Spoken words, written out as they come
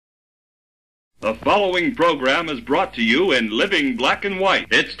The following program is brought to you in living black and white.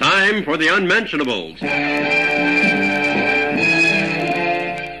 It's time for the Unmentionables.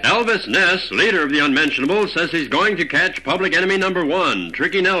 Elvis Ness, leader of the Unmentionables, says he's going to catch public enemy number one,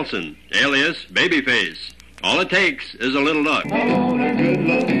 Tricky Nelson, alias Babyface. All it takes is a little luck.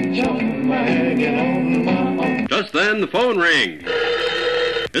 Just then, the phone rings.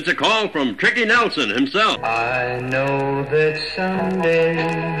 It's a call from Tricky Nelson himself. I know that someday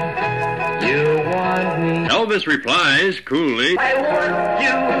you want me. Elvis replies coolly, I want you,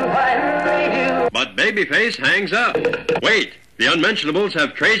 I need you. but Babyface hangs up. Wait, the Unmentionables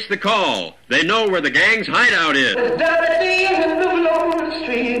have traced the call. They know where the gang's hideout is. Down at the end of Lone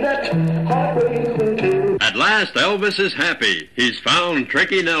Street, that heartbreak will do. At last, Elvis is happy. He's found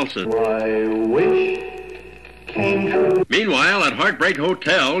Tricky Nelson. My wish came true. Meanwhile, at Heartbreak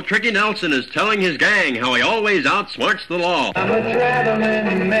Hotel, Tricky Nelson is telling his gang how he always outsmarts the law. I'm a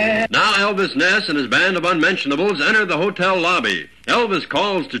traveling man. Now Elvis Ness and his band of Unmentionables enter the hotel lobby. Elvis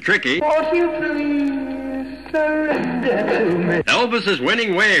calls to Tricky. Won't you please surrender to me? Elvis's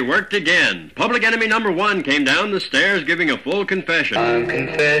winning way worked again. Public enemy number one came down the stairs giving a full confession. I'm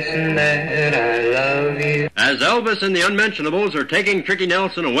confessing that I love you. As Elvis and the Unmentionables are taking Tricky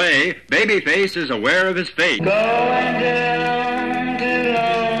Nelson away, Babyface is aware of his fate. Going down to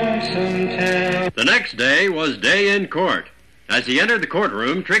Lonesome Town. The next day was day in court. As he entered the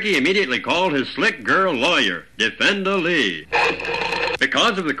courtroom, Tricky immediately called his slick girl lawyer, Defenda Lee.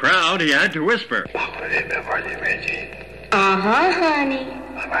 Because of the crowd, he had to whisper. Honey.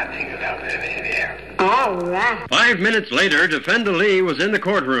 All right. 5 minutes later, Defenda Lee was in the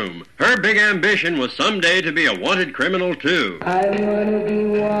courtroom. Her big ambition was someday to be a wanted criminal, too. I wanna be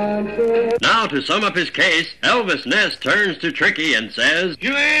wanted. Now, to sum up his case, Elvis Ness turns to Tricky and says,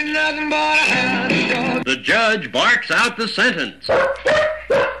 You ain't nothing but a hound dog. the judge barks out the sentence.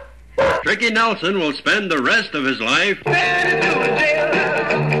 Tricky Nelson will spend the rest of his life Better do it,